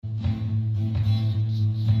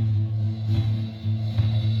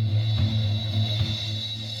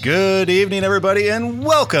Good evening, everybody, and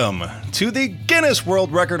welcome to the Guinness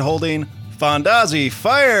World Record holding Fondazi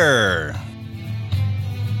Fire.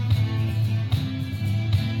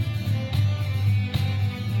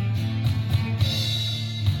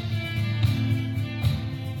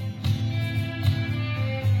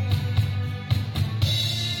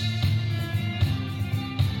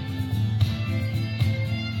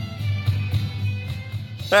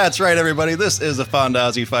 That's right, everybody. This is the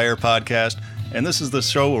Fondazi Fire podcast, and this is the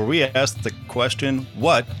show where we ask the question,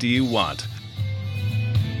 what do you want?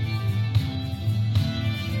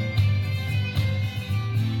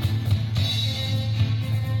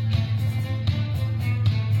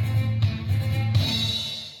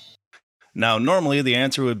 Now, normally the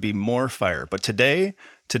answer would be more fire, but today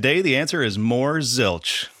the answer is more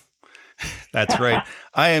zilch. That's right.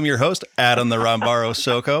 I am your host, Adam the Rambaro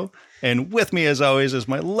Soko, and with me, as always, is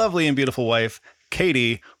my lovely and beautiful wife,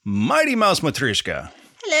 Katie, Mighty Mouse Matrishka.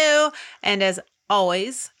 Hello. And as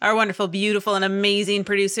always, our wonderful, beautiful, and amazing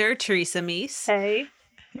producer, Teresa Meese. Hey.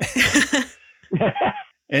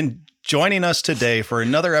 And joining us today for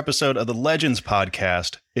another episode of the Legends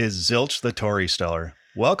podcast is Zilch the Tory Stellar.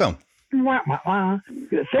 Welcome.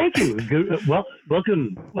 Thank you. Good,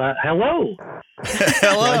 welcome. Hello.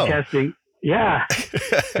 Hello. Broadcasting. Yeah.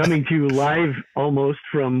 Coming to you live almost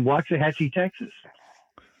from Waxahachie, Texas.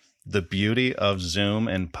 The beauty of Zoom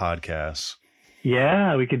and podcasts.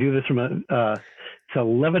 Yeah, we could do this from it's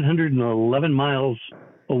 1,111 miles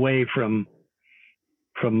away from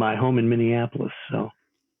my home in Minneapolis. So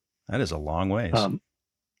that is a long ways.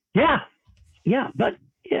 Yeah, but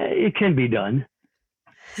it can be done.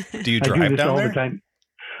 Do you I drive do this down all there? the time.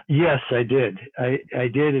 Yes, I did. I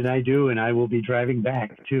did, and I do, and I will be driving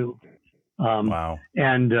back too. Wow.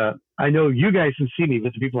 And I know you guys can see me,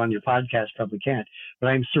 but the people on your podcast probably can't. But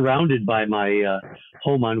I'm surrounded by my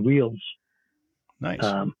home on wheels. Nice.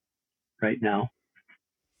 Right now.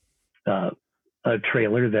 A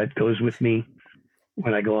trailer that goes with me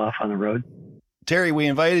when I go off on the road. Terry, we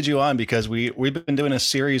invited you on because we've been doing a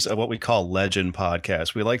series of what we call legend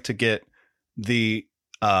podcasts. We like to get the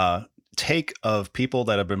take of people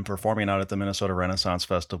that have been performing out at the Minnesota Renaissance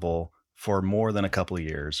Festival for more than a couple of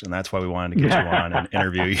years. And that's why we wanted to get you on and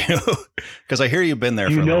interview you. Because I hear you've been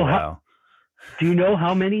there for a little while. Do you know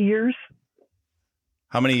how many years?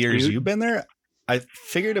 How many years you've been there? I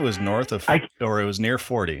figured it was north of, or it was near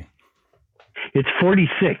 40. It's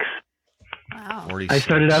 46. Wow. 46. I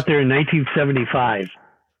started out there in 1975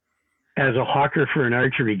 as a hawker for an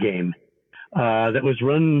archery game that was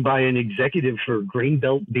run by an executive for Grain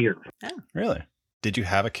Belt Beer. Oh. Really? Did you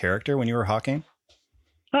have a character when you were hawking?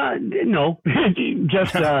 No,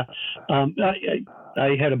 just I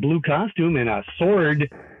had a blue costume and a sword,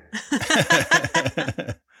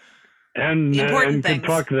 and could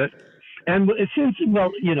talk that. And since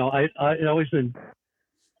I'd always been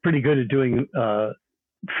pretty good at doing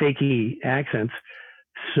fakey accents,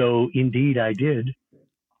 so indeed I did.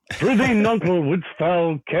 Prithee, uncle, wouldst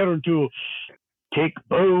thou care to take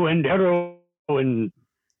bow and arrow and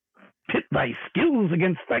pit thy skills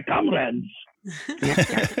against thy comrades?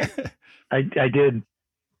 I did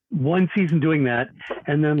one season doing that,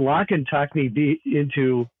 and then Locken talked me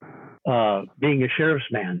into being a sheriff's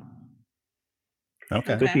man.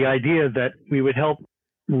 Okay. With the idea that we would help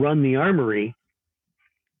run the armory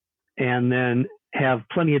and then have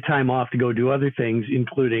plenty of time off to go do other things,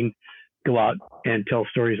 including go out and tell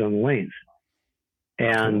stories on the lanes.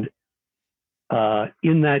 And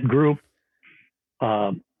in that group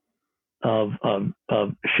of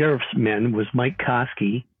sheriff's men was Mike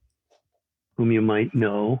Koski, whom you might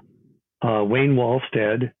know, Wayne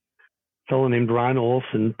Wallstead, a fellow named Ron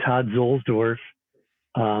Olson, Todd Zolsdorf.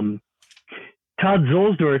 Todd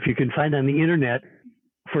Zolsdorf you can find on the internet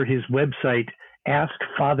for his website, Ask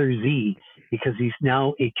Father Z, because he's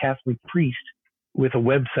now a Catholic priest with a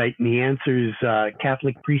website, and he answers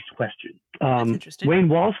Catholic priest questions. Wayne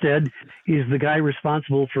Wallstead is the guy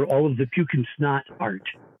responsible for all of the puke and snot art.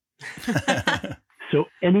 So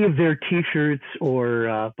any of their T-shirts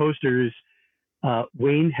or posters,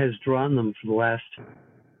 Wayne has drawn them for the last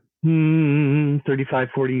 35,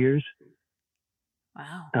 40 years.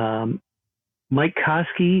 Wow. Mike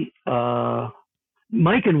Koski,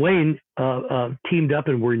 Mike and Wayne teamed up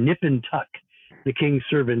and were Nip and Tuck, the King's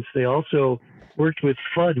servants. They also worked with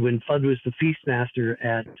Fudd when Fudd was the feast master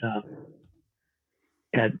at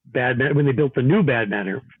Bad Manor, when they built the new Bad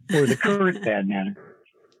Manor, or the current Bad Manor.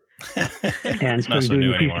 And so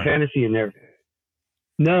doing the Feast of Fantasy in there.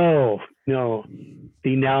 No.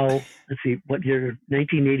 The now, let's see, what year?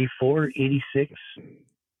 1984, 86?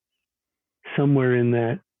 Somewhere in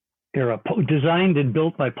that era. Designed and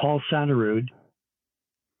built by Paul Sonnerud.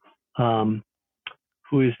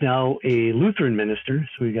 who is now a Lutheran minister.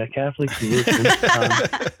 So we got Catholics and Lutherans.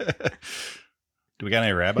 Do we got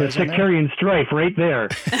any rabbis? Sectarian strife right there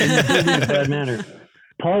in a bad manner.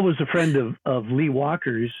 Paul was a friend of Lee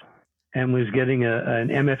Walker's and was getting an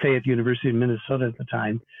MFA at the University of Minnesota at the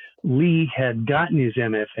time. Lee had gotten his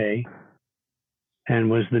MFA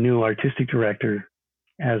and was the new artistic director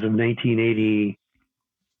as of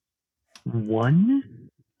 1981,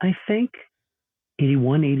 I think.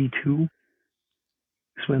 81, 82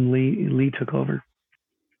 is when Lee took over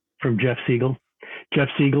from Jeff Siegel. Jeff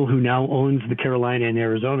Siegel, who now owns the Carolina and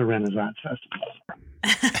Arizona Renaissance Festival.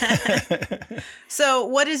 So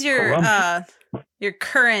what is your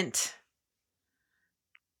current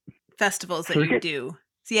festivals that you do?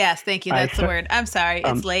 Yes, thank you. That's the word. I'm sorry.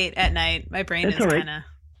 It's late at night. My brain is kind of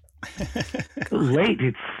late.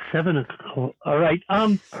 It's 7 o'clock. All right.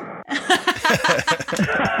 All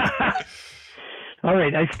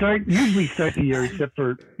right. I usually start the year, except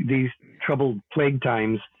for these troubled plague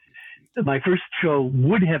times. My first show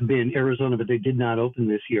would have been Arizona, but they did not open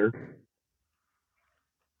this year.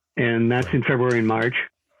 And that's in February and March.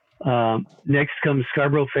 Next comes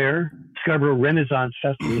Scarborough Renaissance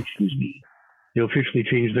Festival, excuse me. They officially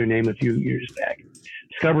changed their name a few years back.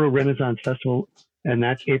 Scarborough Renaissance Festival, and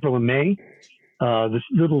that's April and May. This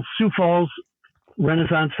little Sioux Falls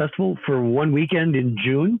Renaissance Festival for one weekend in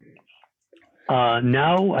June.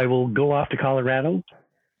 Now I will go off to Colorado.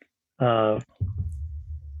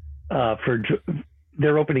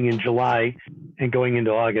 They're opening in July and going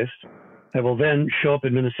into August. I will then show up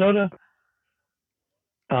in Minnesota.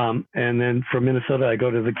 And then from Minnesota, I go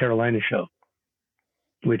to the Carolina show,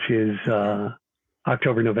 which is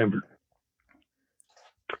October, November.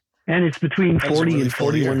 And it's between 40 and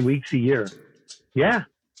 41 weeks a year. Yeah.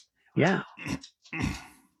 Yeah.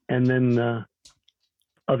 And then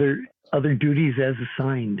other duties as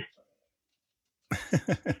assigned.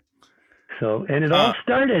 So, and it all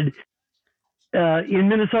started in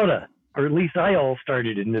Minnesota, or at least I all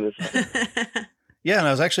started in Minnesota. Yeah, and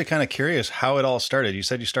I was actually kind of curious how it all started. You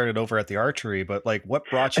said you started over at the archery, but like, what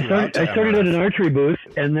brought you out to I started at an archery booth,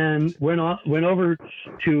 and then went over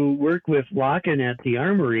to work with Locken at the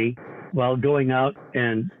armory while going out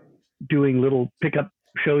and doing little pickup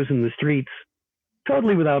shows in the streets,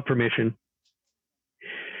 totally without permission.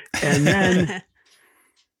 And then,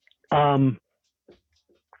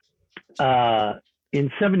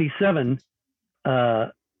 in '77,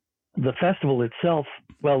 the festival itself,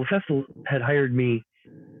 the festival had hired me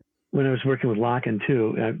when I was working with Locken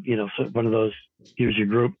too, so one of those, here's your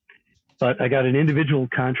group. But I got an individual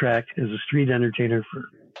contract as a street entertainer for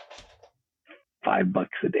 $5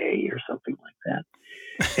 a day or something like that.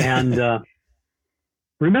 And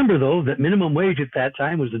remember, though, that minimum wage at that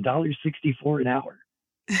time was $1.64 an hour.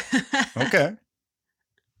 Okay.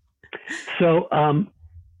 So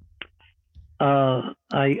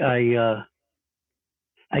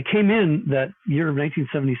I came in that year of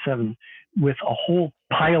 1977 with a whole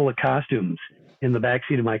pile of costumes in the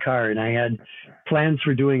backseat of my car, and I had plans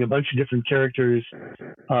for doing a bunch of different characters.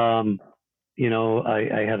 I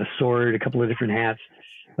had a sword, a couple of different hats,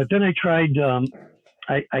 but then I tried.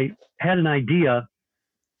 I had an idea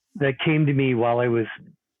that came to me while I was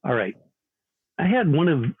all right. I had one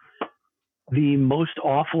of the most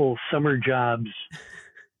awful summer jobs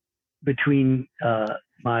between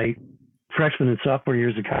my freshman and sophomore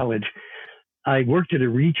years of college. I worked at a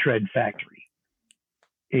retread factory,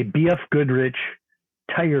 a BF Goodrich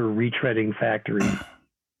tire retreading factory.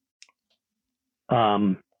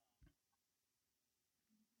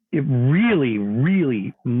 It really,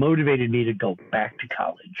 really motivated me to go back to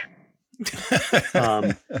college.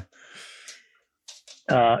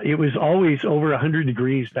 It was always over 100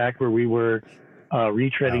 degrees back where we were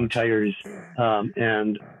retreading tires,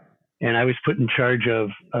 and I was put in charge of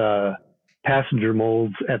passenger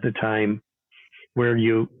molds at the time, where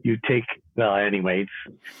you take,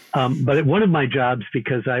 but at one of my jobs,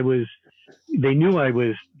 because they knew I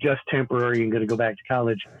was just temporary and going to go back to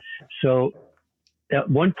college, so at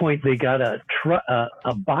one point they got a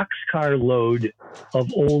boxcar load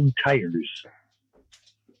of old tires.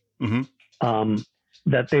 Mm-hmm.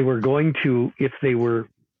 That they were going to, if they were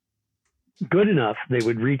good enough, they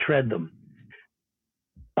would retread them.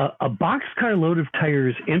 A boxcar load of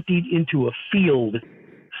tires emptied into a field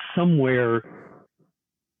somewhere,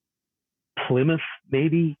 Plymouth,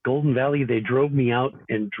 maybe, Golden Valley. They drove me out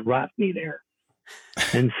and dropped me there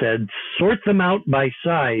and said, sort them out by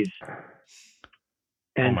size.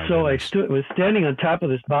 And so goodness. I was standing on top of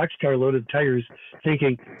this boxcar load of tires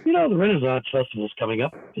thinking, the Renaissance Festival's coming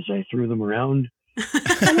up, as I threw them around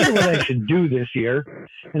I wonder what I should do this year.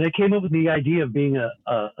 And I came up with the idea of being a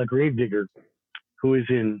gravedigger who is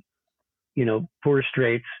in, poor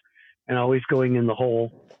straits and always going in the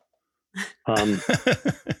hole. And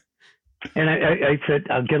I said,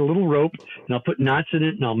 I'll get a little rope and I'll put knots in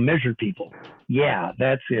it and I'll measure people. Yeah,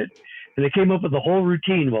 that's it. And they came up with the whole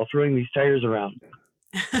routine while throwing these tires around.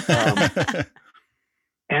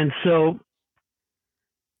 And so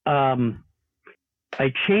I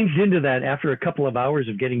changed into that after a couple of hours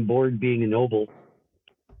of getting bored being a noble.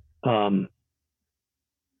 The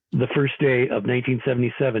first day of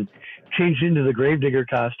 1977, changed into the gravedigger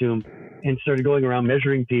costume and started going around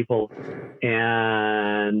measuring people,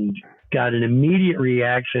 and got an immediate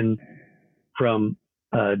reaction from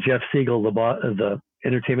Jeff Siegel, the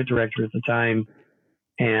entertainment director at the time,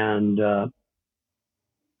 and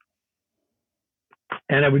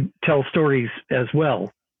I would tell stories as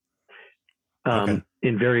well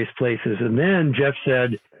in various places. And then Jeff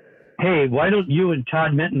said, "Hey, why don't you and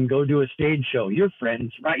Todd Menton go do a stage show? You're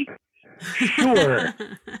friends, right?" Sure.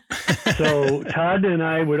 So Todd and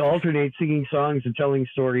I would alternate singing songs and telling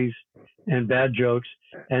stories and bad jokes.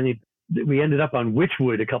 And we ended up on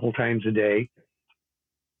Witchwood a couple times a day.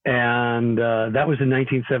 And that was in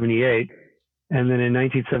 1978. And then in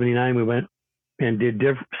 1979, we went and did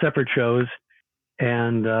separate shows.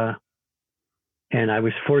 And I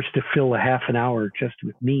was forced to fill a half an hour just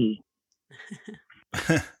with me.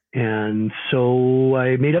 And so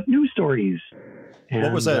I made up new stories. And,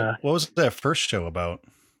 what was that? What was that first show about?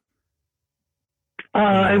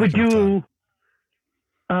 I would do.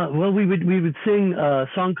 Well, we would sing a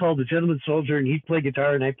song called "The Gentleman Soldier," and he'd play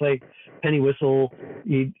guitar, and I play penny whistle.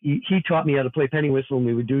 He taught me how to play penny whistle, and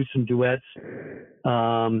we would do some duets.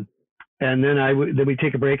 And then we'd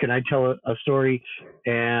take a break, and I'd tell a story,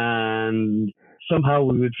 and somehow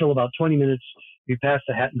we would fill about 20 minutes. We'd pass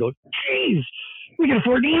the hat and go, "Geez, we can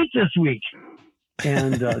afford to eat this week,"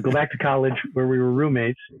 and go back to college where we were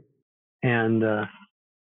roommates. And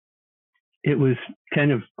it was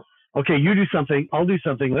kind of, okay, you do something, I'll do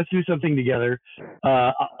something, let's do something together.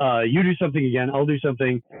 You do something again, I'll do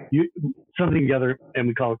something, something together, and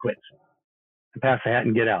we call it quits. And pass the hat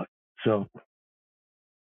and get out. So,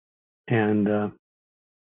 and it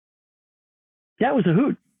was a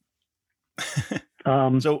hoot.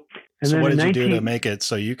 So what did you do to make it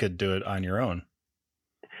so you could do it on your own?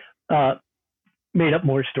 Made up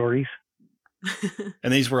more stories.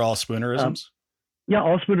 And these were all Spoonerisms? Yeah,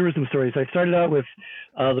 all Spoonerism stories. I started out with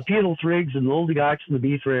the Peetle Thrigs and the Oldegoks and the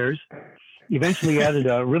Beathrairs. Eventually added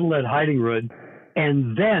a Riddlehead Hidingrood.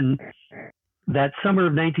 And then that summer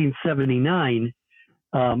of 1979,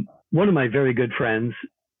 one of my very good friends,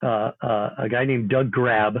 a guy named Doug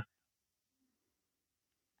Grab,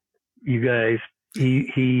 you guys,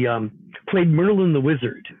 he played Merlin the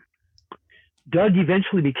Wizard. Doug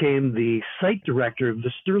eventually became the site director of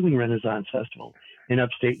the Sterling Renaissance Festival in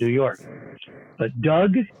upstate New York. But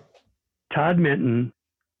Doug, Todd Menton,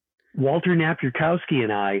 Walter Napierkowski,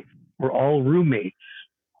 and I were all roommates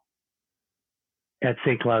at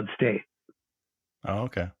St. Cloud State. Oh,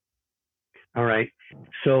 okay. All right.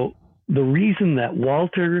 So the reason that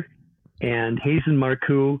Walter and Hazen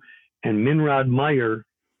Marcoux and Minrod Meyer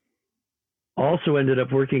also ended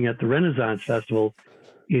up working at the Renaissance Festival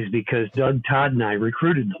is because Doug, Todd, and I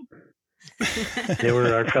recruited them. They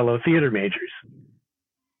were our fellow theater majors.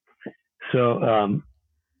 So,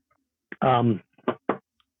 how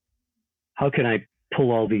can I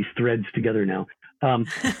pull all these threads together now?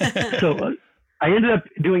 So I ended up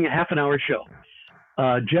doing a half an hour show.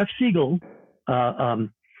 Jeff Siegel,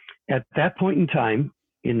 at that point in time,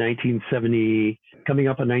 in 1970, coming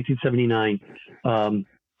up on 1979,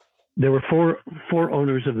 there were four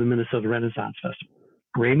owners of the Minnesota Renaissance Festival: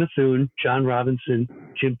 Ray Methuen, John Robinson,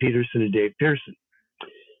 Jim Peterson, and Dave Pearson.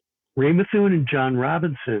 Ray Methuen and John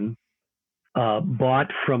Robinson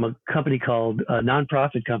bought from a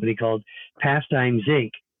nonprofit company called Pastimes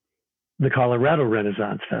Inc., the Colorado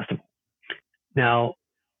Renaissance Festival. Now,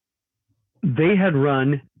 they had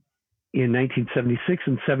run in 1976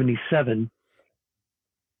 and 77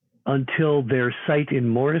 until their site in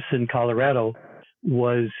Morrison, Colorado,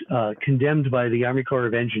 was condemned by the Army Corps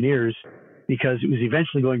of Engineers because it was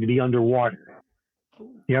eventually going to be underwater.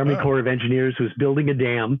 The Army Corps of Engineers was building a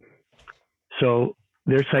dam, so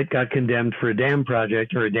their site got condemned for a dam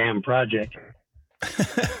project.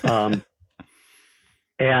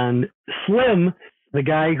 And Slim, the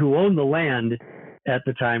guy who owned the land at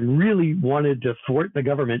the time, really wanted to thwart the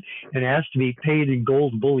government and asked to be paid in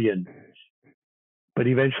gold bullion. But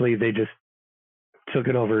eventually they just took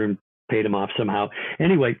it over and paid him off somehow.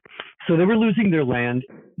 Anyway, so they were losing their land.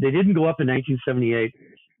 They didn't go up in 1978.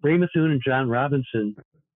 Ray Methuen and John Robinson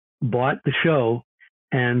bought the show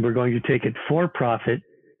and were going to take it for profit,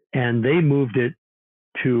 and they moved it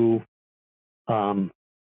to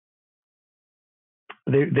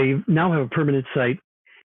they now have a permanent site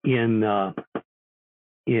in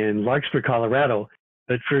Larkspur, Colorado.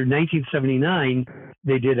 But for 1979,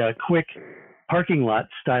 they did a quick parking lot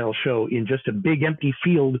style show in just a big empty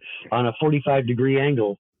field on a 45-degree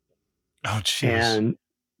angle. Oh, jeez. And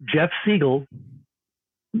Jeff Siegel,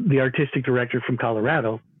 the artistic director from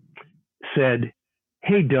Colorado, said,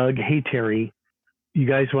 "Hey, Doug, hey, Terry, you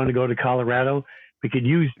guys want to go to Colorado? We could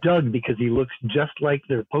use Doug because he looks just like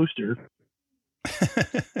their poster."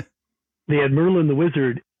 They had Merlin the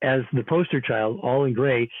Wizard as the poster child, all in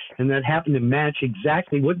gray, and that happened to match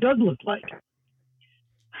exactly what Doug looked like.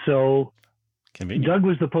 So Convenient. Doug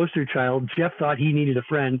was the poster child. Jeff thought he needed a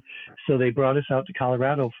friend, so they brought us out to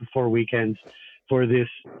Colorado for 4 weekends for this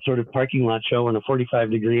sort of parking lot show on a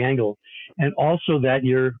 45-degree angle. And also that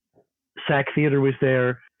year, Sac Theater was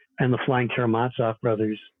there, and the Flying Karamazov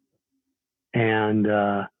brothers, and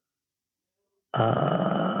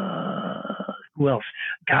who else?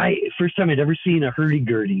 First time I'd ever seen a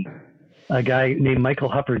hurdy-gurdy. A guy named Michael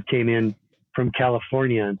Huppert came in from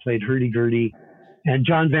California and played hurdy-gurdy. And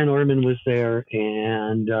John Van Orman was there,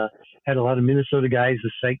 and had a lot of Minnesota guys,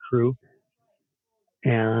 the site crew.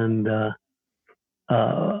 And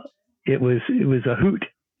it was a hoot.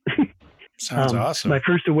 Sounds awesome. My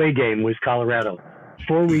first away game was Colorado.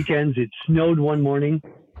 4 weekends. It snowed one morning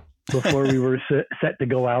before we were set to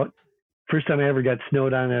go out. First time I ever got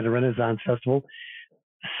snowed on at a Renaissance festival.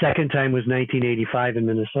 Second time was 1985 in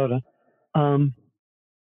Minnesota.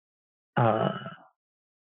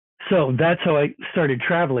 So that's how I started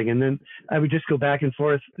traveling. And then I would just go back and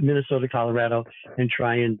forth, Minnesota, Colorado, and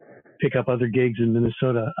try and pick up other gigs in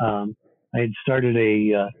Minnesota. I had started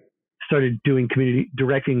doing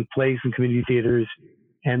directing plays in community theaters,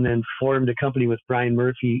 and then formed a company with Brian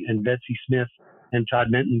Murphy and Betsy Smith and Todd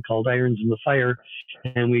Menton called Irons in the Fire.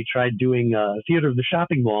 And we tried doing Theater of the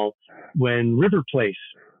Shopping Mall when River Place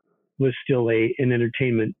was still an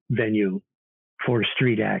entertainment venue for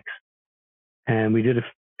street acts. And we did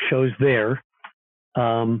shows there.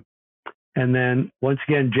 And then once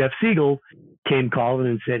again, Jeff Siegel came calling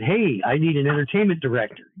and said, "Hey, I need an entertainment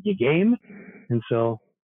director. You game?" And so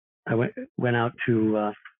I went out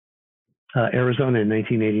to Arizona in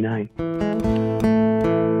 1989.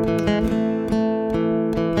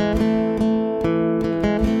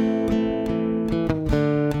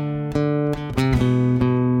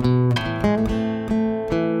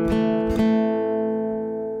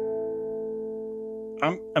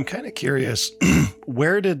 I'm kind of curious,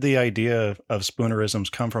 where did the idea of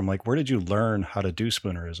spoonerisms come from? Like, where did you learn how to do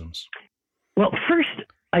spoonerisms? Well, first,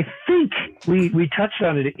 I think we touched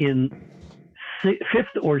on it in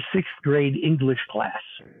fifth or sixth grade English class.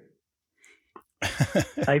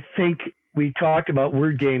 I think we talked about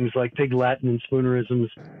word games like Pig Latin and spoonerisms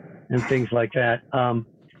and things like that.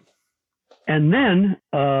 And then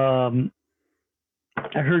I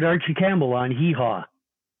heard Archie Campbell on Hee Haw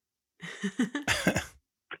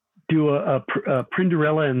do a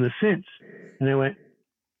Prinderella and the Synths. And I went,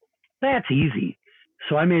 that's easy.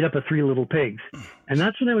 So I made up a Three Little Pigs. And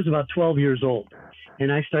that's when I was about 12 years old.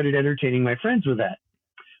 And I started entertaining my friends with that.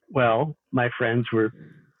 Well, my friends were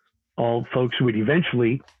all folks who would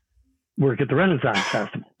eventually work at the Renaissance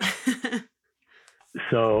Festival.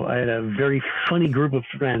 So I had a very funny group of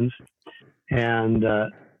friends. And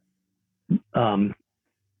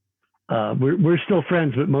we're still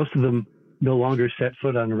friends, but most of them no longer set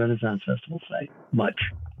foot on the Renaissance Festival site much,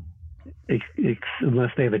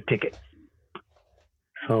 unless they have a ticket.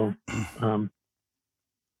 So, so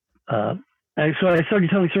I started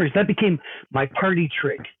telling stories. That became my party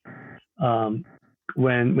trick.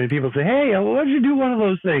 When people say, "Hey, why don't you do one of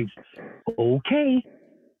those things?" Okay.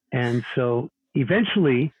 And so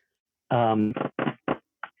eventually,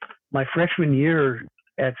 my freshman year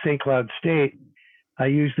at St. Cloud State, I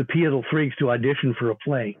used the Piedel Frigs to audition for a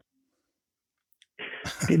play.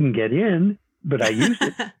 Didn't get in, but I used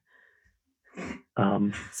it.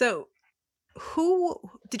 So who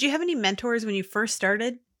did you have any mentors when you first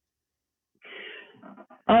started?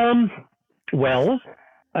 Well,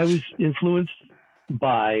 I was influenced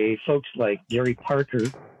by folks like Gary Parker,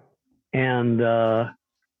 and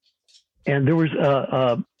there was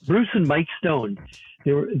Bruce and Mike Stone.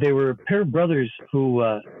 They were a pair of brothers who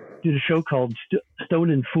did a show called Stone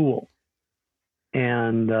and Fool,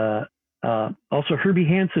 and also Herbie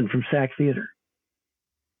Hansen from Sac Theater.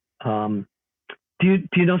 Do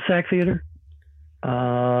you know Sac Theater?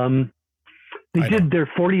 They did their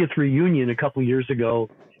 40th reunion a couple years ago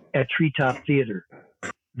at Treetop Theater,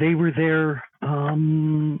 they were there.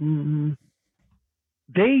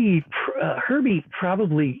 Herbie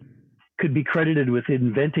probably could be credited with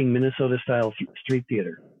inventing Minnesota style street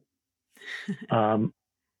theater. Do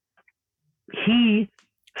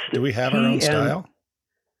we have our own style?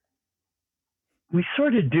 We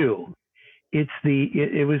sort of do.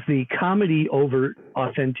 It was the comedy over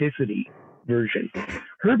authenticity version.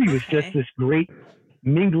 Herbie was just this great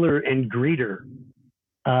mingler and greeter.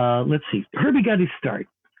 Let's see. Herbie got his start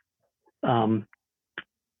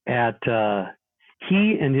at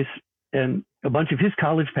he and a bunch of his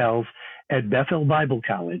college pals at Bethel Bible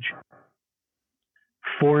College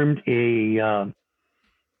formed a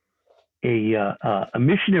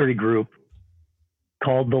missionary group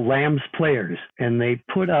called the Lambs Players, and they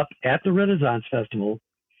put up at the Renaissance Festival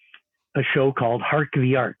a show called Hark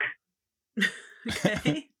the Ark.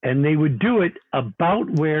 Okay. And they would do it about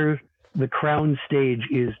where the Crown stage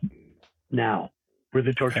is now, where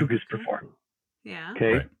the Tortugas perform. Yeah.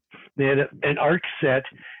 Okay. Right. They had an arc set,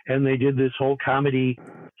 and they did this whole comedy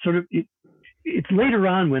sort of. It's later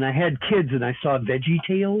on when I had kids and I saw Veggie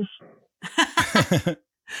Tales.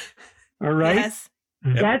 All right. Yes.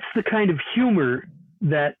 That's the kind of humor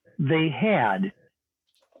that they had.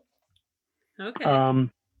 Okay.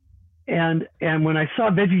 And when I saw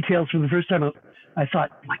Veggie Tales for the first time, I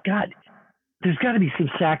thought, my God, there's got to be some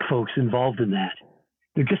sack folks involved in that.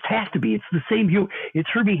 There just has to be. It's the same humor. It's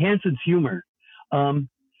Herbie Hansen's humor.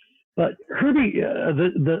 But Herbie,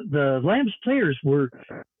 the Lambs Players were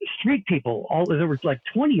street people. There were like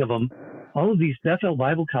 20 of them, all of these Bethel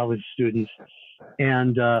Bible College students,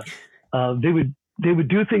 and they would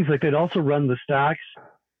do things like they'd also run the stocks,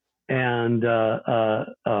 and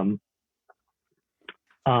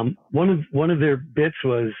one of their bits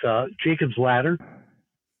was Jacob's Ladder.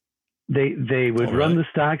 They would run the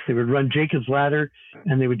stocks, they would run Jacob's Ladder,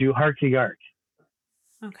 and they would do Hark the Ark.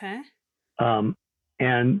 Okay.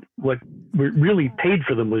 And what really paid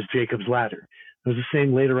for them was Jacob's Ladder. It was the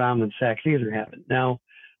same later on when Sack Theater happened. Now,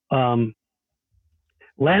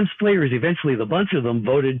 Lambs Players, eventually the bunch of them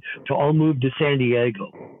voted to all move to San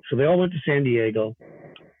Diego. So they all went to San Diego.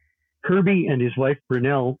 Herbie and his wife,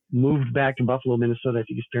 Brunel, moved back to Buffalo, Minnesota. I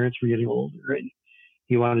think his parents were getting older and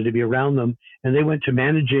he wanted to be around them. And they went to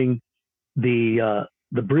managing the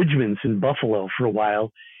Bridgemans in Buffalo for a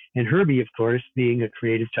while. And Herbie, of course, being a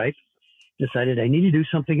creative type, decided I need to do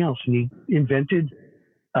something else. And he invented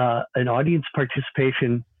an audience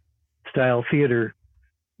participation style theater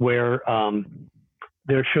where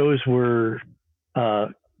their shows were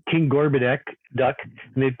King Gorbaduck, and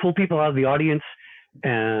they'd pull people out of the audience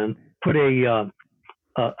and put a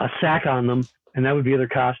sack on them, and that would be their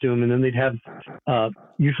costume. And then they'd have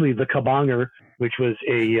usually the kabonger, which was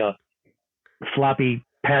a floppy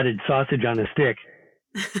padded sausage on a stick.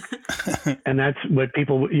 And that's what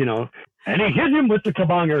people, and he hit him with the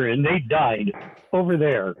kabonger and they died over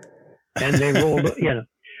there. And they rolled,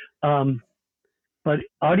 but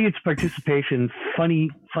audience participation,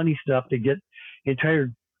 funny stuff to get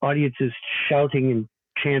entire audiences shouting and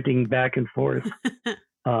chanting back and forth.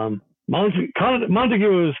 Montagues,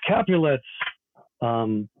 Capulets,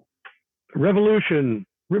 Revolution,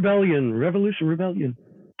 Rebellion,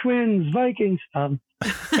 Twins, Vikings.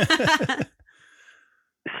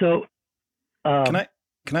 So,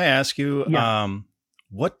 can I ask you,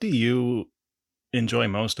 what do you enjoy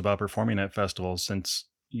most about performing at festivals, since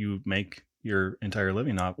you make your entire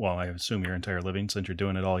living I assume your entire living, since you're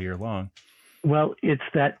doing it all year long? Well, it's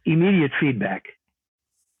that immediate feedback.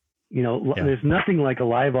 There's nothing like a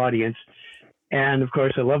live audience. And of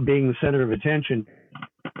course, I love being the center of attention.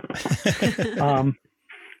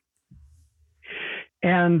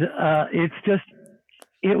 It's just,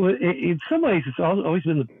 in some ways, it's always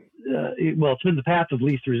been it's been the path of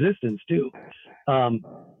least resistance too.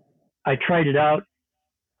 I tried it out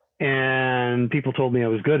and people told me I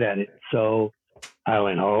was good at it. So I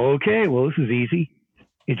went, okay, well, this is easy.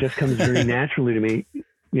 It just comes very naturally to me,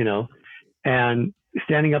 and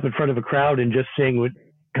standing up in front of a crowd and just saying what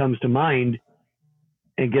comes to mind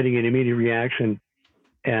and getting an immediate reaction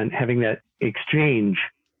and having that exchange.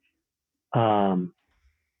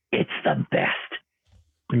 It's the best.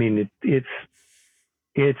 I mean, it's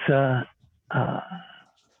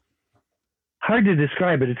hard to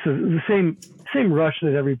describe it. It's the same rush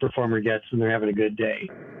that every performer gets when they're having a good day.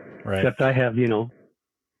 Right. Except I have,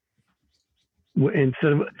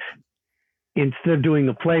 instead of doing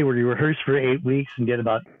a play where you rehearse for 8 weeks and get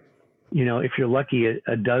about, if you're lucky,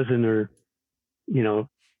 a dozen, or,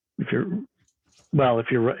 if you're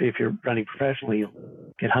running professionally, you'll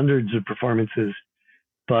get hundreds of performances.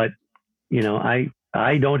 But,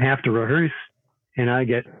 I don't have to rehearse and I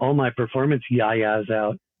get all my performance yayas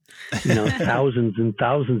out. Thousands and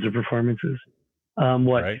thousands of performances.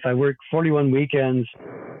 Right. If I work 41 weekends,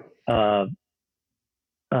 what's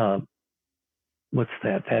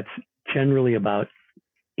that? That's generally about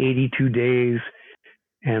 82 days,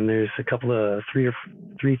 and there's a couple of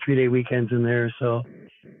three-day weekends in there, so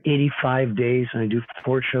 85 days, and I do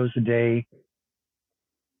 4 shows a day.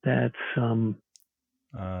 That's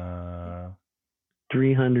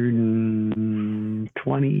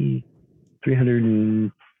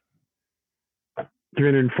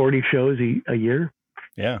 340 shows a year.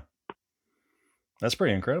 Yeah. That's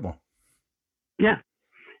pretty incredible. Yeah.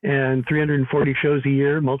 And 340 shows a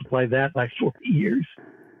year, multiply that by 40 years.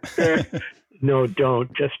 No,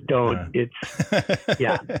 don't. Just don't. It's,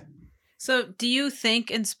 yeah. So do you think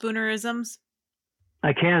in Spoonerisms?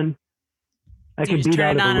 I can. I Do you can just beat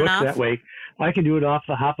turn out it of on a and rook off? that way. I can do it off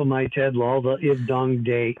the hop of my Ted lol, the if dong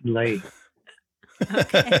day lay.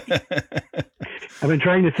 Okay. I've been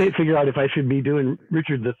trying to figure out if I should be doing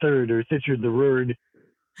Richard III or Richard the Rurd,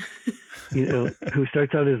 who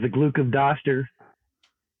starts out as the Gluck of Doster,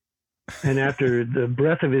 and after the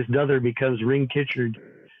breath of his dother becomes Ring Kitchard.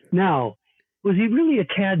 Now, was he really a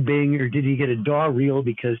Cad Bing, or did he get a daw reel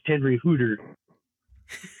because Tedry Hooter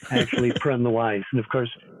actually prun the wise? And of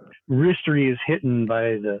course, Ristery is hidden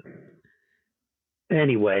by the...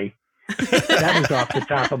 Anyway, that was off the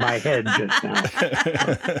top of my head just now.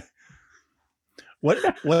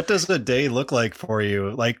 What does a day look like for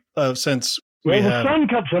you? Like, since the sun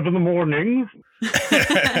comes up in the morning.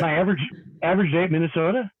 My average day at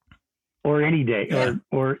Minnesota, or any day,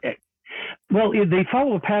 well, they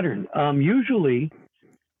follow a pattern. Usually,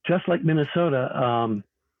 just like Minnesota,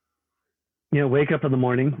 wake up in the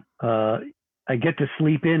morning. I get to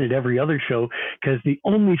sleep in at every other show because the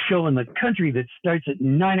only show in the country that starts at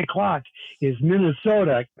 9 o'clock is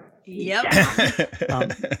Minnesota. Yep.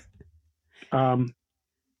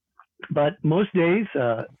 But most days,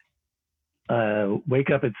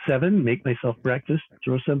 wake up at 7, make myself breakfast,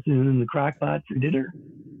 throw something in the crock pot for dinner,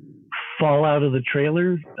 fall out of the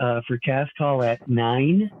trailer for cast call at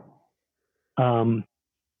 9.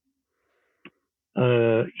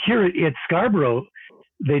 Here at Scarborough,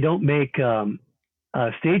 they don't make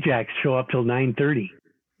stage acts show up till 9:30.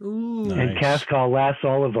 Ooh. Nice. And cast call lasts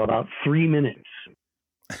all of about 3 minutes.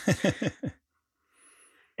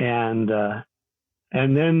 And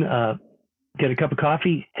then get a cup of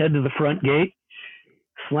coffee, head to the front gate,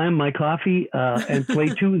 slam my coffee, and play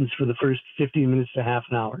tunes for the first 15 minutes to half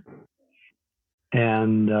an hour.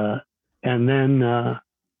 And then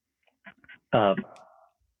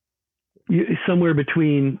somewhere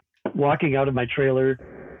between walking out of my trailer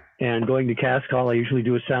and going to cast call, I usually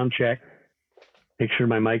do a sound check, make sure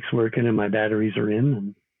my mic's working and my batteries are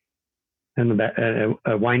in, and I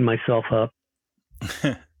wind myself up.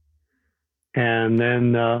 And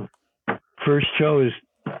then first show is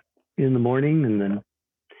in the morning, and then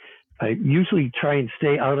I usually try and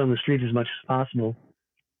stay out on the street as much as possible.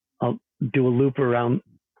 I'll do a loop around.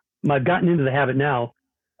 I've gotten into the habit now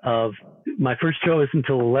of my first show is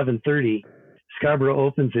until 11:30. Scarborough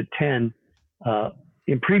opens at 10.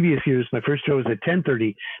 In previous years, my first show was at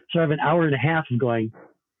 10:30. So I have an hour and a half of going,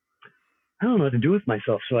 I don't know what to do with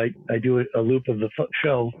myself. So I do a loop of the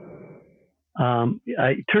show.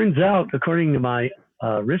 It turns out, according to my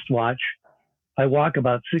wristwatch, I walk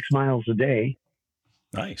about 6 miles a day.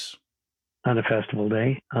 Nice. On a festival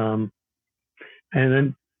day. And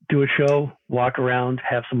then do a show, walk around,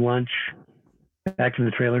 have some lunch, back to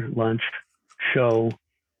the trailer, lunch, show,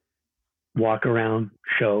 walk around,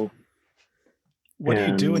 show. What do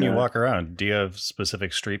you do when you walk around? Do you have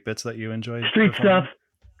specific street bits that you enjoy? Street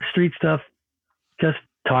stuff, just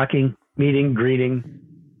talking, meeting, greeting,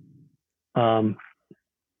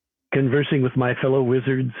 conversing with my fellow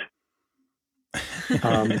wizards,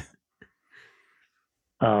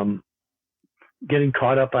 getting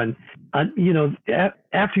caught up on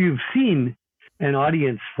after you've seen an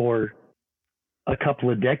audience for a couple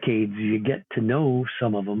of decades, you get to know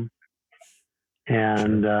some of them,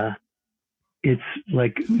 and it's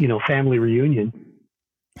like family reunion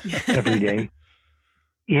every day.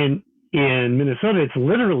 In Minnesota, it's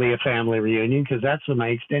literally a family reunion because that's when my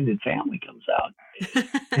extended family comes out,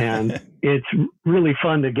 and it's really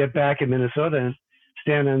fun to get back in Minnesota and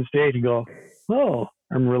stand on stage and go, "Oh,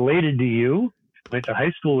 I'm related to you. Went to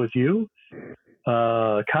high school with you,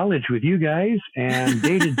 college with you guys, and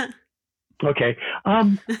dated." Okay.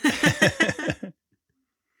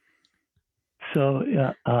 So,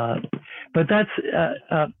 but that's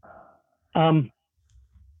I've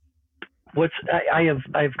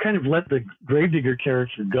kind of let the Gravedigger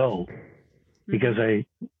character go because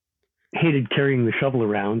hated carrying the shovel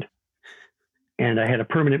around, and I had a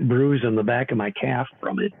permanent bruise on the back of my calf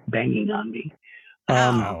from it banging on me.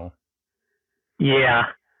 Wow. Yeah.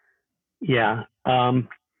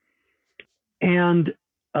 And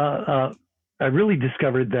I really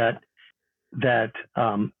discovered that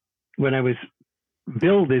when I was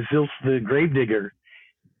billed as Zilch the Gravedigger,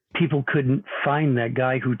 people couldn't find that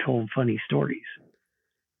guy who told funny stories.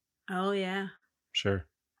 Oh, yeah. Sure.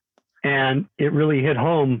 And it really hit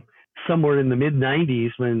home somewhere in the mid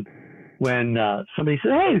 90s when somebody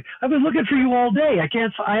said, "Hey, I've been looking for you all day. I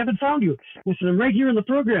haven't found you." I said, "I'm right here in the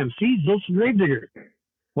program. See, Zilch the Gravedigger.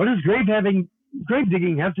 What does grave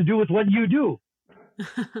digging have to do with what you do?"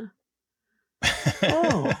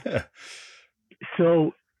 Oh.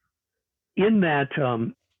 So in that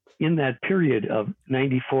period of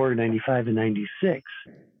 94, 95, and 96,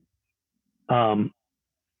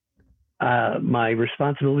 my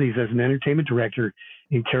responsibilities as an entertainment director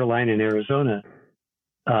in Carolina and Arizona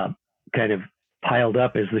kind of piled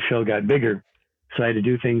up as the show got bigger. So I had to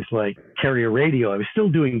do things like carry a radio. I was still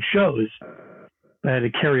doing shows, but I had to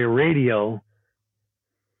carry a radio,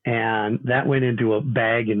 and that went into a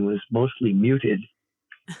bag and was mostly muted.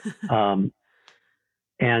 And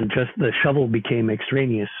just the shovel became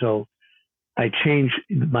extraneous. So I changed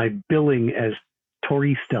my billing as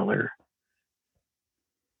Tori Stellar.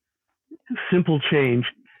 Simple change.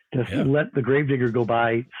 Just let the gravedigger go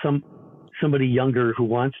by. Somebody younger who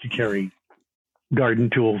wants to carry garden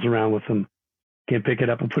tools around with them can pick it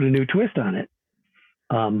up and put a new twist on it.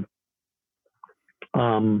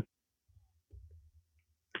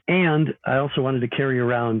 And I also wanted to carry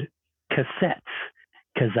around cassettes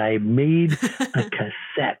because I made a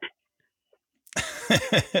cassette.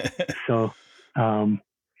 So,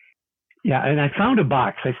 yeah, and I found a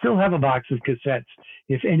box. I still have a box of cassettes.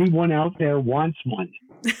 If anyone out there wants one.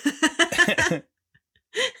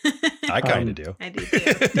 I kind of do. I do too.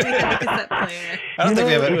 We have a cassette player. I don't think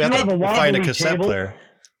we have to find a cassette table, player.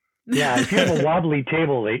 Yeah, if you have a wobbly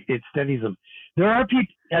table, it steadies them. There are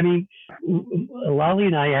people, I mean, Lolly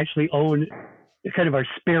and I actually own kind of our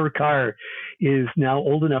spare car is now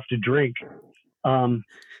old enough to drink.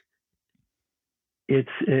 It's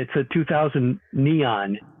a 2000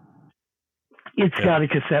 Neon. It's got a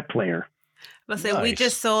cassette player. Well, so we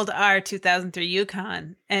just sold our 2003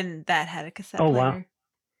 Yukon, and that had a cassette player. Wow.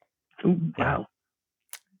 Ooh, wow.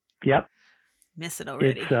 Yep. Miss it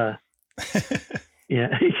already. It's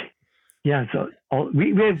yeah. So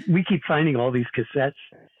we keep finding all these cassettes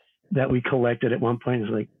that we collected at one point.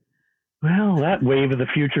 It's like, well, that wave of the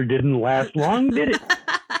future didn't last long, did it?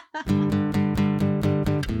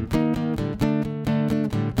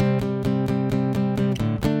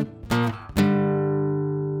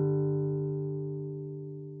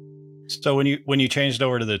 So when you changed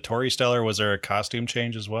over to the Tori Stellar, was there a costume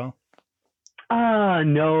change as well?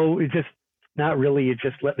 No, it just not really. It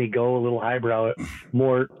just let me go a little highbrow,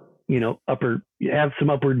 more, have some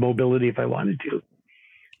upward mobility if I wanted to.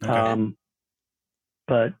 Okay.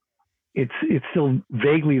 But it's still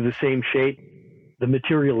vaguely the same shape. The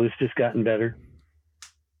material has just gotten better,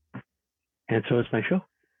 and so is my show.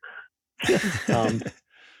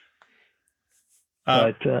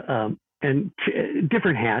 And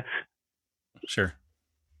different hats. Sure.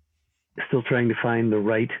 Still trying to find the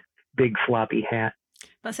right big floppy hat.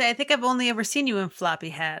 I think I've only ever seen you in floppy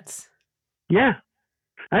hats. Yeah.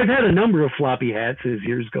 I've had a number of floppy hats as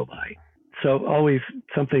years go by. So always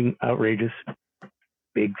something outrageous.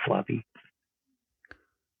 Big floppy.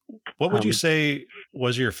 What would you say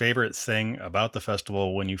was your favorite thing about the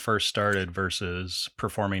festival when you first started versus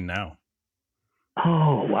performing now?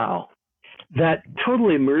 Oh, wow. That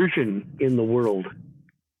total immersion in the world.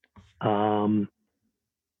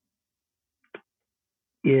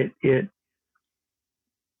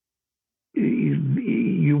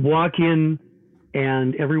 You walk in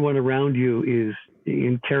and everyone around you is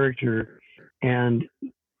in character, and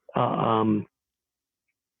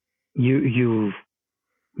you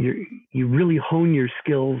really hone your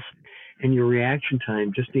skills and your reaction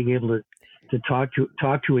time, just being able to talk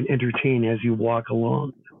to and entertain as you walk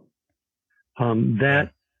along.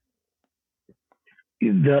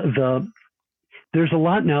 There's a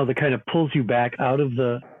lot now that kind of pulls you back out of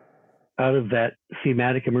that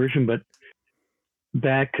thematic immersion. But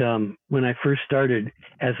back when I first started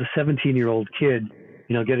as a 17-year-old kid,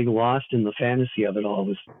 getting lost in the fantasy of it all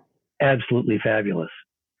was absolutely fabulous.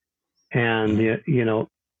 And I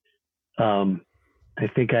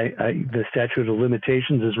think the statute of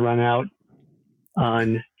limitations has run out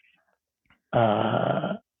on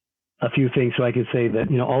a few things, so I can say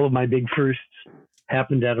that all of my big firsts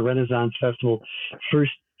happened at a Renaissance festival.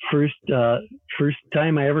 First first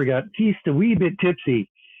time I ever got just a wee bit tipsy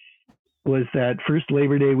was that first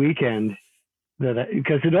Labor Day weekend,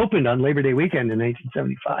 because it opened on Labor Day weekend in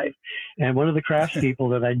 1975, and one of the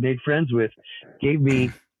craftspeople that I'd made friends with gave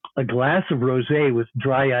me a glass of rosé with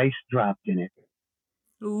dry ice dropped in it.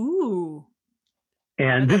 Ooh.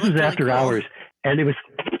 And this was after cool. hours, and it was,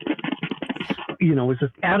 it was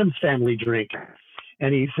an Addams Family drink.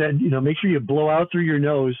 And he said, make sure you blow out through your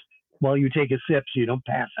nose while you take a sip so you don't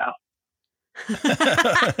pass out.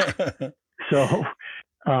 So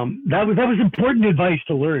that was important advice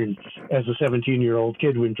to learn as a 17-year-old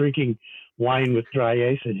kid when drinking wine with dry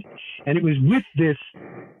ice in it. And it was with this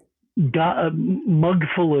mug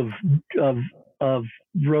full of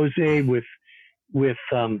rosé with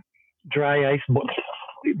dry ice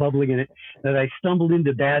bubbling in it that I stumbled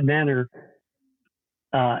into Bad Manor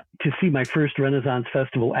to see my first Renaissance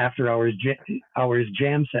Festival after hours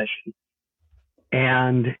jam session.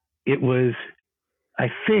 And it was,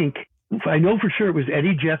 I know for sure it was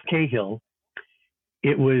Eddie Jeff Cahill.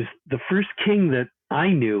 It was the first King that I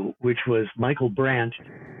knew, which was Michael Brandt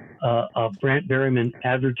of Brandt Berryman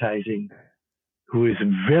Advertising, who is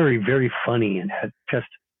very, very funny and had just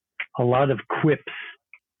a lot of quips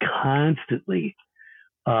constantly.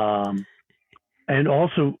 And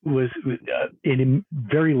also was a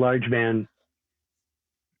very large man,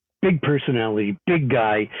 big personality, big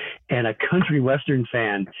guy, and a country western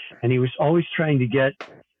fan. And he was always trying to get,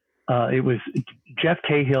 it was Jeff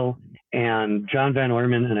Cahill and John Van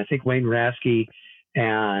Orman and I think Wayne Rasky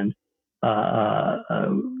and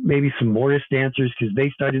maybe some Morris dancers, because they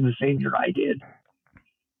started the same year I did.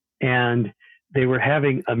 And they were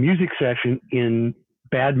having a music session in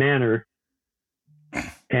Bad Manor,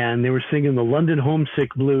 and they were singing the London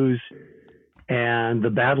Homesick Blues and the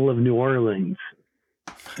Battle of New Orleans,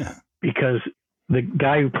 because the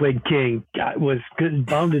guy who played King was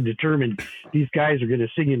bound and determined these guys are going to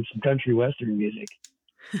sing him some country western music.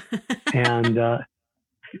 And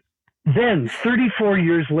then 34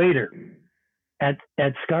 years later at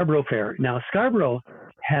Scarborough Fair. Now, Scarborough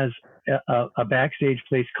has a backstage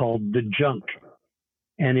place called The Junk,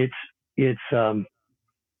 and it's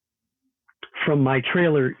from my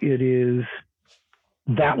trailer, it is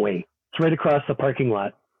that way. It's right across the parking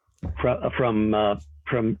lot from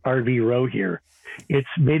RV Row here. It's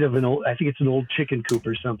made of I think it's an old chicken coop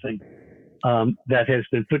or something that has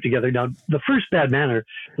been put together. Now, the first Bad Manor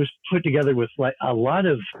was put together with like a lot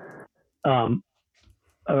of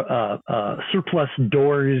surplus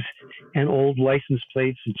doors and old license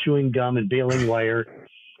plates and chewing gum and baling wire,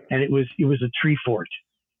 and it was a tree fort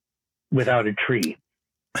without a tree.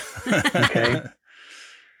 Okay.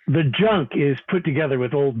 The Junk is put together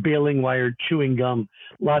with old baling wire, chewing gum,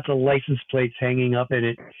 lots of license plates hanging up in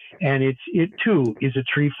it, and it too is a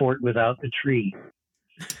tree fort without the tree.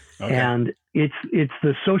 Okay. And it's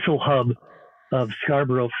the social hub of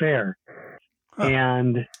Scarborough Fair. Huh.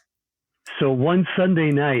 And so one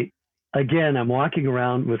Sunday night, again, I'm walking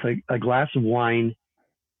around with a glass of wine,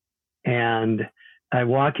 and I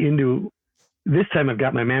walk into, this time I've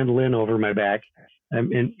got my mandolin over my back. I'm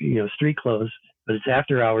in, street clothes, but it's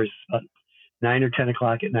after hours, 9 or 10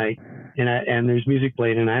 o'clock at night, and there's music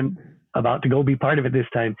playing, and I'm about to go be part of it this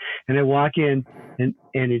time. And I walk in, and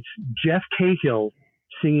it's Jeff Cahill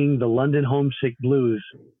singing the London Homesick Blues,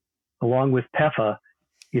 along with Peffa,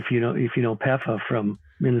 if you know Peffa from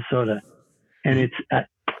Minnesota. And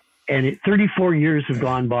 34 years have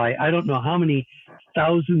gone by. I don't know how many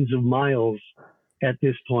thousands of miles at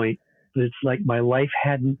this point, but it's like my life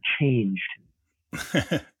hadn't changed.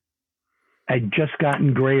 I'd just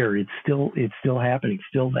gotten grayer. It's still happening.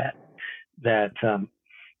 Still that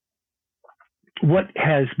what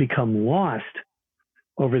has become lost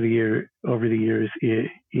over the years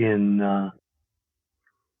in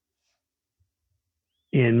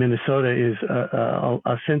Minnesota is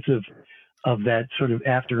a sense of that sort of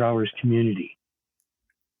after hours community.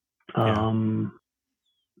 You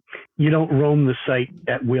don't roam the site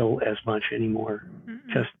at will as much anymore.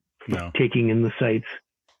 Mm-hmm. Just taking in the sights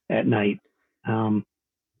at night. And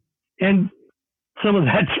some of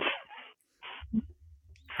that's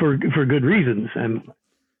for good reasons.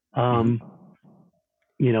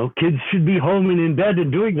 Kids should be home and in bed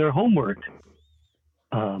and doing their homework.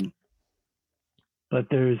 But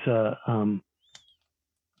there's a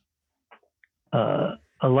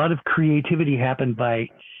lot of creativity happened by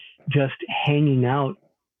just hanging out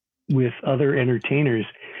with other entertainers.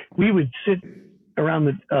 We would sit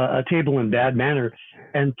around a table in Bad Manor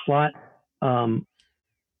and plot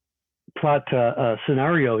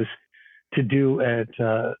scenarios to do at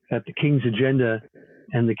the King's Agenda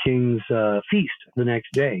and the King's Feast the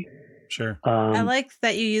next day. Sure. I like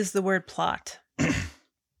that you use the word plot.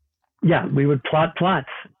 Yeah, we would plot plots.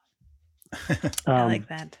 I like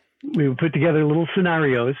that. We would put together little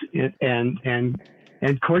scenarios and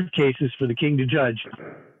court cases for the king to judge,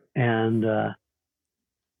 and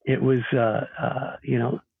it was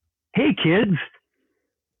hey kids,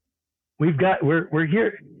 we're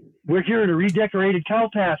here in a redecorated cow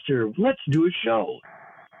pasture. Let's do a show,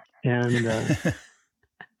 and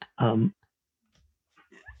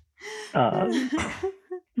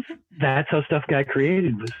that's how stuff got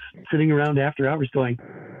created. Was sitting around after hours going,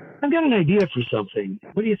 I've got an idea for something.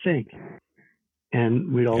 What do you think?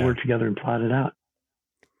 And we'd all work together and plot it out.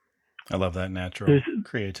 I love that natural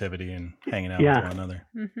creativity and hanging out with one another.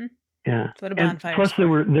 Mm-hmm. Yeah. What a bonfire. Plus, there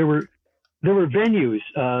were venues.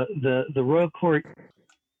 The Royal Court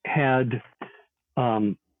had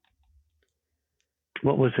what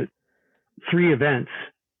was it? 3 events.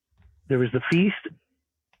 There was the feast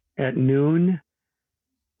at noon.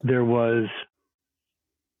 There was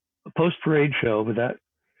a post-parade show, but that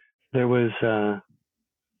there was the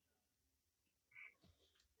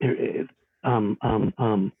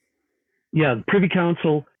Privy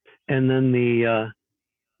Council, and then the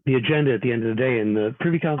agenda at the end of the day. And the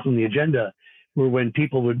Privy Council and the agenda were when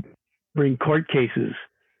people would bring court cases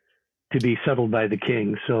to be settled by the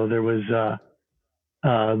king. So there was the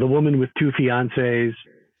woman with 2 fiancés.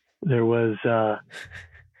 There was there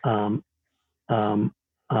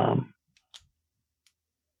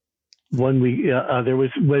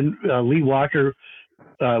was when Lee Walker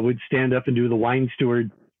would stand up and do the wine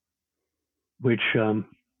steward, which was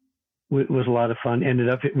a lot of fun. Ended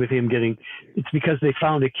up with him getting, it's because they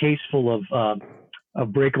found a case full of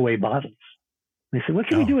breakaway bottles. They said, what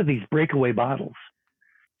can we do with these breakaway bottles?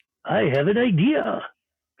 I have an idea,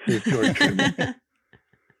 says George Truman.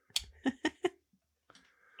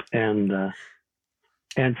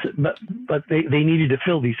 But they needed to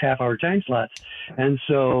fill these half-hour time slots, and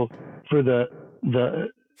so for the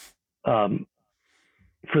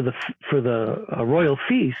royal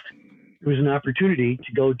feast, there was an opportunity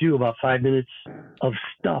to go do about 5 minutes of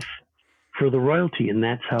stuff for the royalty, and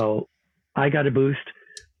that's how I got a boost.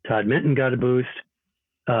 Todd Menton got a boost.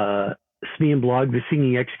 Smee and Blog, the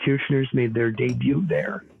Singing Executioners, made their debut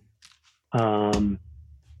there. Have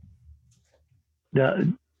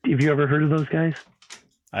you ever heard of those guys?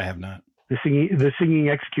 I have not. The Singing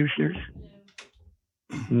Executioners.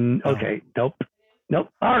 Okay. Nope.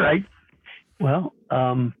 All right. Well,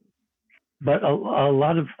 but a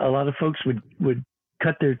lot of folks would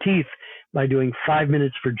cut their teeth by doing 5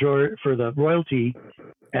 minutes for the royalty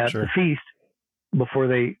at the feast before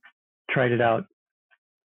they tried it out,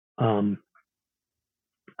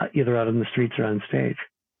 either out on the streets or on stage.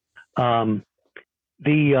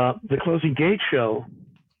 The Closing Gate show,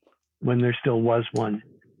 when there still was one,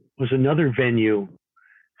 was another venue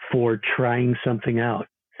for trying something out.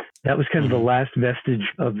 That was kind of the last vestige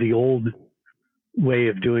of the old way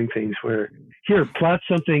of doing things, where here, plot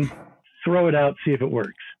something, throw it out, see if it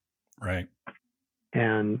works. Right.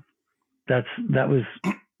 And that was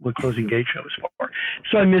what Closing Gate show was for.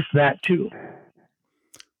 So I missed that too.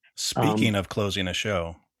 Speaking of closing a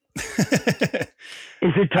show, is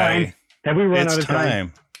it time? Have we run out of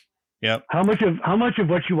time? Yep. How much of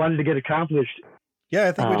what you wanted to get accomplished? Yeah,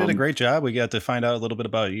 I think we did a great job. We got to find out a little bit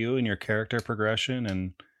about you and your character progression,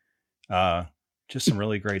 and just some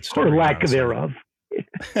really great stories. Or lack thereof.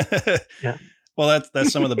 Yeah. Well,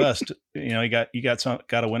 that's some of the best. You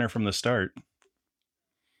got a winner from the start.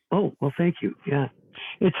 Oh, well, thank you. Yeah.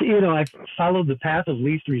 It's, I've followed the path of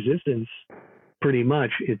least resistance pretty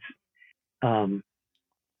much.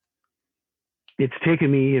 It's taken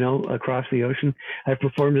me, across the ocean. I've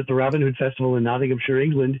performed at the Robin Hood Festival in Nottinghamshire,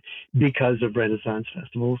 England, because of Renaissance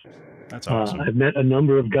festivals. That's awesome. I've met a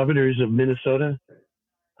number of governors of Minnesota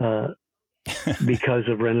because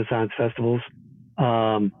of Renaissance festivals.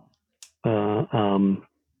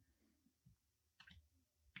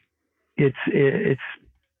 It's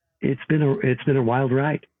been a wild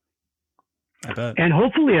ride. I bet. And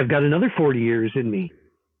hopefully I've got another 40 years in me.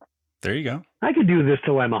 There you go. I could do this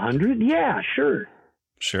till I'm 100. Yeah, sure.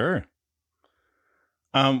 Sure.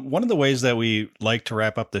 One of the ways that we like to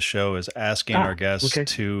wrap up the show is asking our guests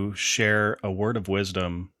to share a word of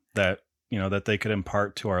wisdom that they could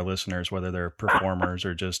impart to our listeners, whether they're performers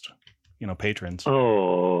or just, patrons.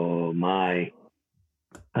 Oh my.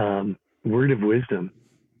 Word of wisdom.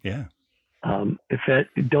 Yeah. Don't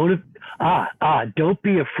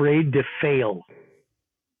be afraid to fail.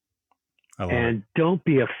 And don't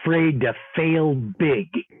be afraid to fail big.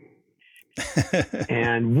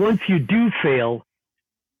 And once you do fail,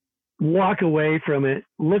 walk away from it,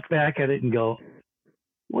 look back at it and go,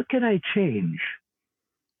 what can I change?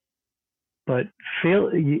 But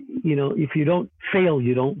fail, you know, if you don't fail,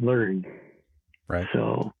 you don't learn. Right.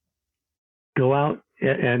 So go out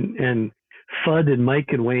and Fudd and Mike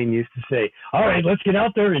and Wayne used to say, all right, let's get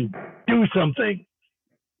out there and do something.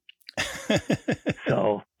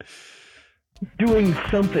 So doing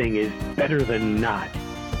something is better than not.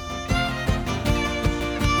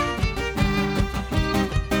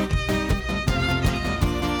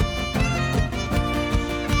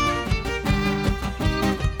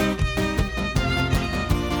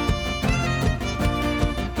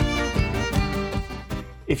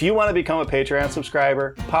 If you want to become a Patreon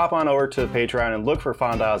subscriber, pop on over to Patreon and look for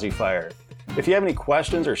Fondazi Fire. If you have any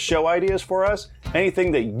questions or show ideas for us,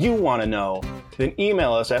 anything that you want to know, then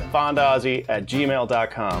email us at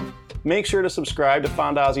fondazi@gmail.com. Make sure to subscribe to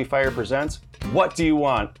Fondazi Fire Presents What Do You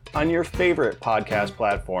Want on your favorite podcast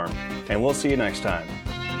platform, and we'll see you next time.